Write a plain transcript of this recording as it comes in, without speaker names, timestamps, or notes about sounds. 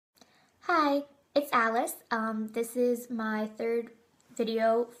Hi, it's Alice. This is my third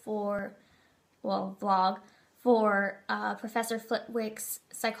video vlog for Professor Flitwick's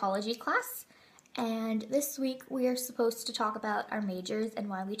psychology class. And this week we are supposed to talk about our majors and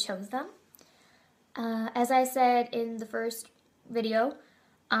why we chose them. As I said in the first video,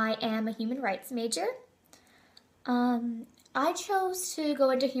 I am a human rights major. I chose to go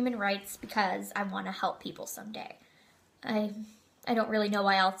into human rights because I want to help people someday. I don't really know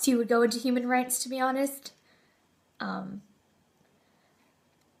why else you would go into human rights, to be honest.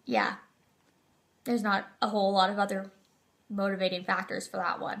 Yeah, there's not a whole lot of other motivating factors for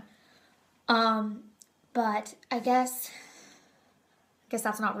that one. But I guess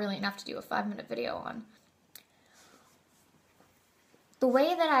that's not really enough to do a 5-minute video on. The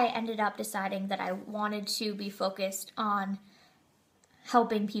way that I ended up deciding that I wanted to be focused on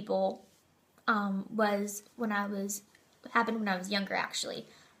helping people was happened when I was younger, actually.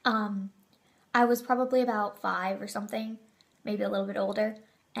 I was probably about 5 or something, maybe a little bit older,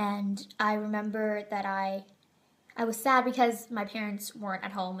 and I remember that I was sad because my parents weren't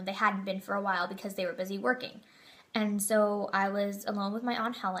at home and they hadn't been for a while because they were busy working. And so I was alone with my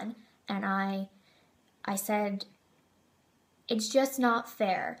Aunt Helen, and I said, it's just not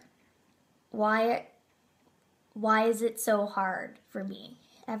fair. Why is it so hard for me?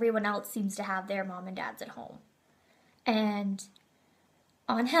 Everyone else seems to have their mom and dads at home. And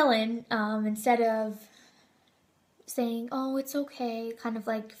Aunt Helen, instead of saying, oh, it's okay, kind of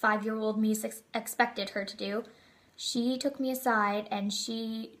like 5-year-old me expected her to do, she took me aside and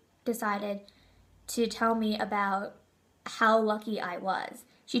she decided to tell me about how lucky I was.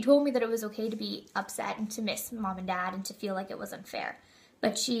 She told me that it was okay to be upset and to miss mom and dad and to feel like it was unfair.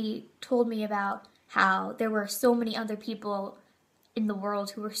 But she told me about how there were so many other people in the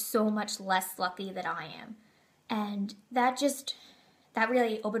world who were so much less lucky than I am. And that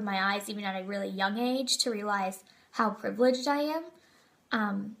really opened my eyes, even at a really young age, to realize how privileged I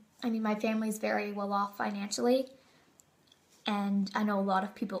am. My family's very well off financially, and I know a lot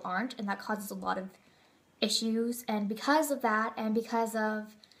of people aren't, and that causes a lot of issues. And because of that, and because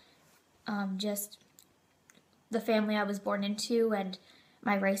of just the family I was born into and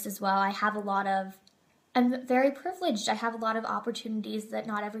my race as well, I'm very privileged. I have a lot of opportunities that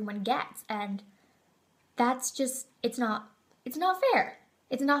not everyone gets, and that's just, it's not fair.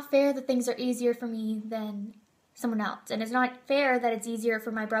 It's not fair that things are easier for me than someone else. And it's not fair that it's easier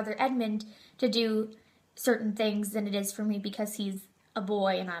for my brother Edmund to do certain things than it is for me because he's a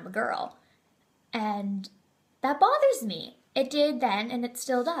boy and I'm a girl. And that bothers me. It did then, and it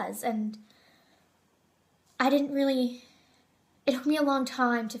still does. And it took me a long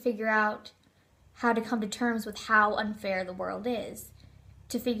time to figure out how to come to terms with how unfair the world is.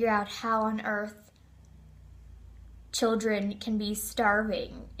 To figure out how on earth children can be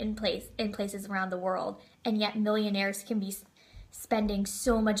starving in places around the world, and yet millionaires can be spending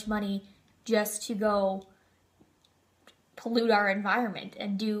so much money just to go pollute our environment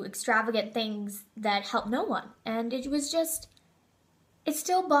and do extravagant things that help no one. And it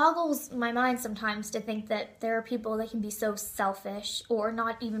still boggles my mind sometimes to think that there are people that can be so selfish or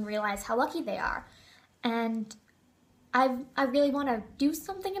not even realize how lucky they are. And I really want to do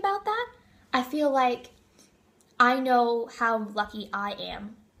something about that. I feel like I know how lucky I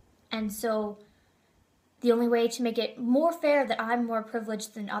am, and so the only way to make it more fair that I'm more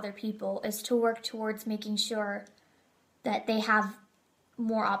privileged than other people is to work towards making sure that they have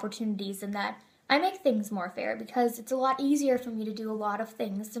more opportunities and that I make things more fair, because it's a lot easier for me to do a lot of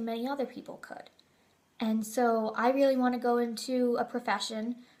things than many other people could. And so I really want to go into a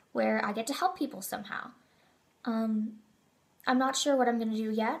profession where I get to help people somehow. I'm not sure what I'm going to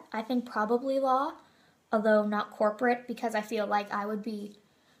do yet. I think probably law, although not corporate, because I feel like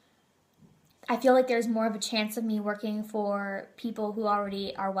there's more of a chance of me working for people who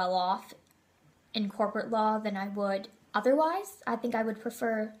already are well off in corporate law than I would otherwise. I think I would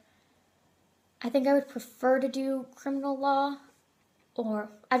prefer to do criminal law, or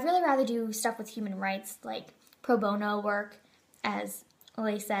I'd really rather do stuff with human rights, like pro bono work, as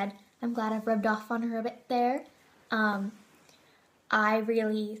Lay said. I'm glad I've rubbed off on her a bit there. I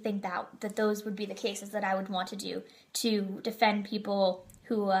really think that those would be the cases that I would want to do, to defend people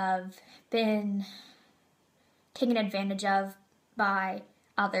who have been taken advantage of by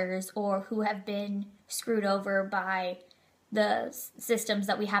others or who have been screwed over by the systems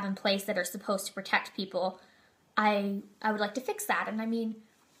that we have in place that are supposed to protect people. I would like to fix that. And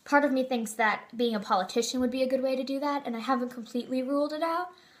part of me thinks that being a politician would be a good way to do that, and I haven't completely ruled it out,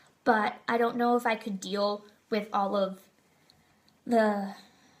 but I don't know if I could deal with all of the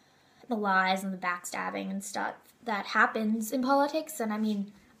lies and the backstabbing and stuff that happens in politics. And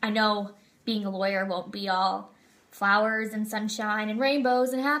I know being a lawyer won't be all flowers and sunshine and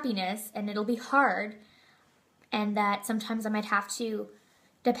rainbows and happiness, and it'll be hard, and that sometimes I might have to,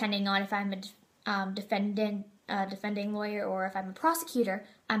 depending on if I'm a defending lawyer or if I'm a prosecutor,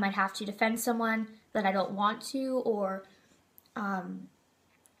 I might have to defend someone that I don't want to, or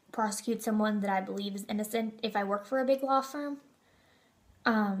prosecute someone that I believe is innocent if I work for a big law firm.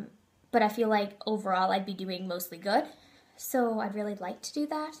 But I feel like overall I'd be doing mostly good, so I'd really like to do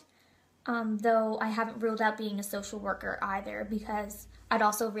that. Though I haven't ruled out being a social worker either, because I'd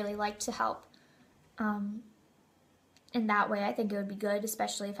also really like to help. In that way, I think it would be good,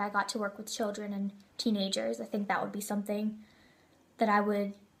 especially if I got to work with children and teenagers. I think that would be something that I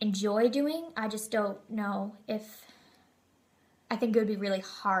would enjoy doing. I just don't know if... I think it would be really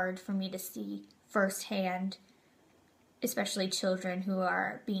hard for me to see firsthand, especially children who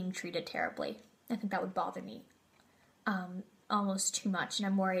are being treated terribly. I think that would bother me almost too much, and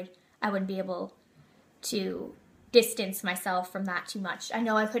I'm worried I wouldn't be able to distance myself from that too much. I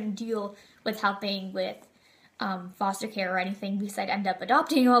know I couldn't deal with helping with foster care or anything because I'd end up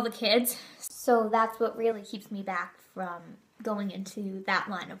adopting all the kids. So that's what really keeps me back from going into that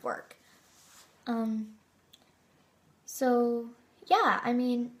line of work. So yeah, I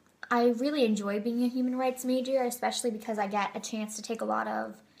mean, I really enjoy being a human rights major, especially because I get a chance to take a lot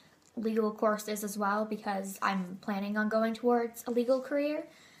of legal courses as well, because I'm planning on going towards a legal career.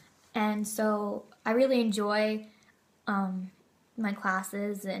 And so I really enjoy my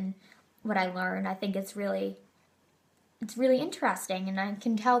classes and what I learn. I think it's really interesting, and I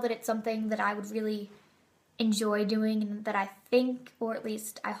can tell that it's something that I would really enjoy doing and that I think, or at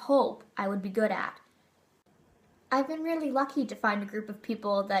least I hope, I would be good at. I've been really lucky to find a group of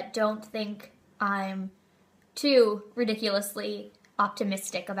people that don't think I'm too ridiculously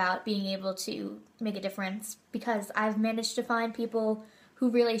optimistic about being able to make a difference, because I've managed to find people who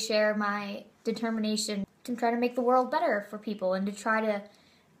really share my determination to try to make the world better for people and to try to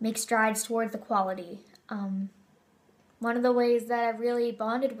make strides towards equality. One of the ways that I've really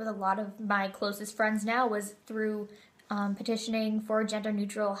bonded with a lot of my closest friends now was through petitioning for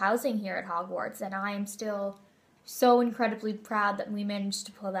gender-neutral housing here at Hogwarts, and I am still so incredibly proud that we managed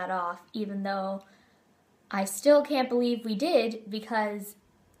to pull that off, even though I still can't believe we did, because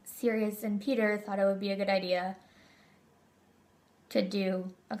Sirius and Peter thought it would be a good idea to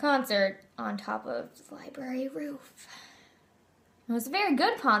do a concert on top of the library roof. It was a very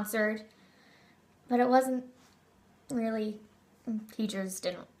good concert, but it wasn't really, teachers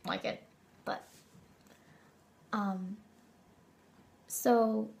didn't like it, but,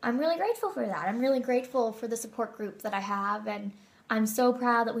 so I'm really grateful for that. I'm really grateful for the support group that I have, and I'm so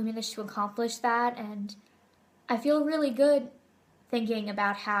proud that we managed to accomplish that, and I feel really good thinking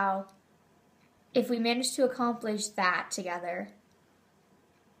about how if we managed to accomplish that together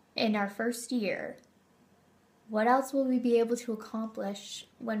in our first year, what else will we be able to accomplish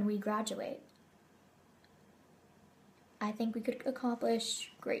when we graduate? I think we could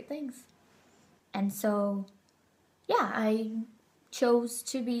accomplish great things. And so, yeah, I chose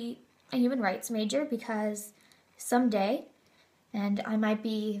to be a human rights major because someday, and I might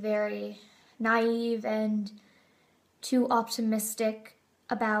be very naive and too optimistic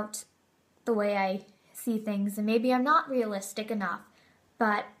about the way I see things, and maybe I'm not realistic enough,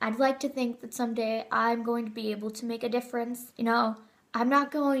 but I'd like to think that someday I'm going to be able to make a difference. You know, I'm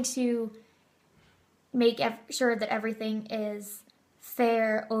not going to make sure that everything is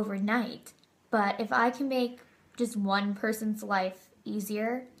fair overnight, but if I can make just one person's life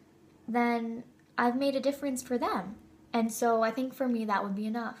easier, then I've made a difference for them. And so I think for me that would be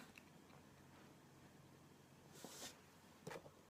enough.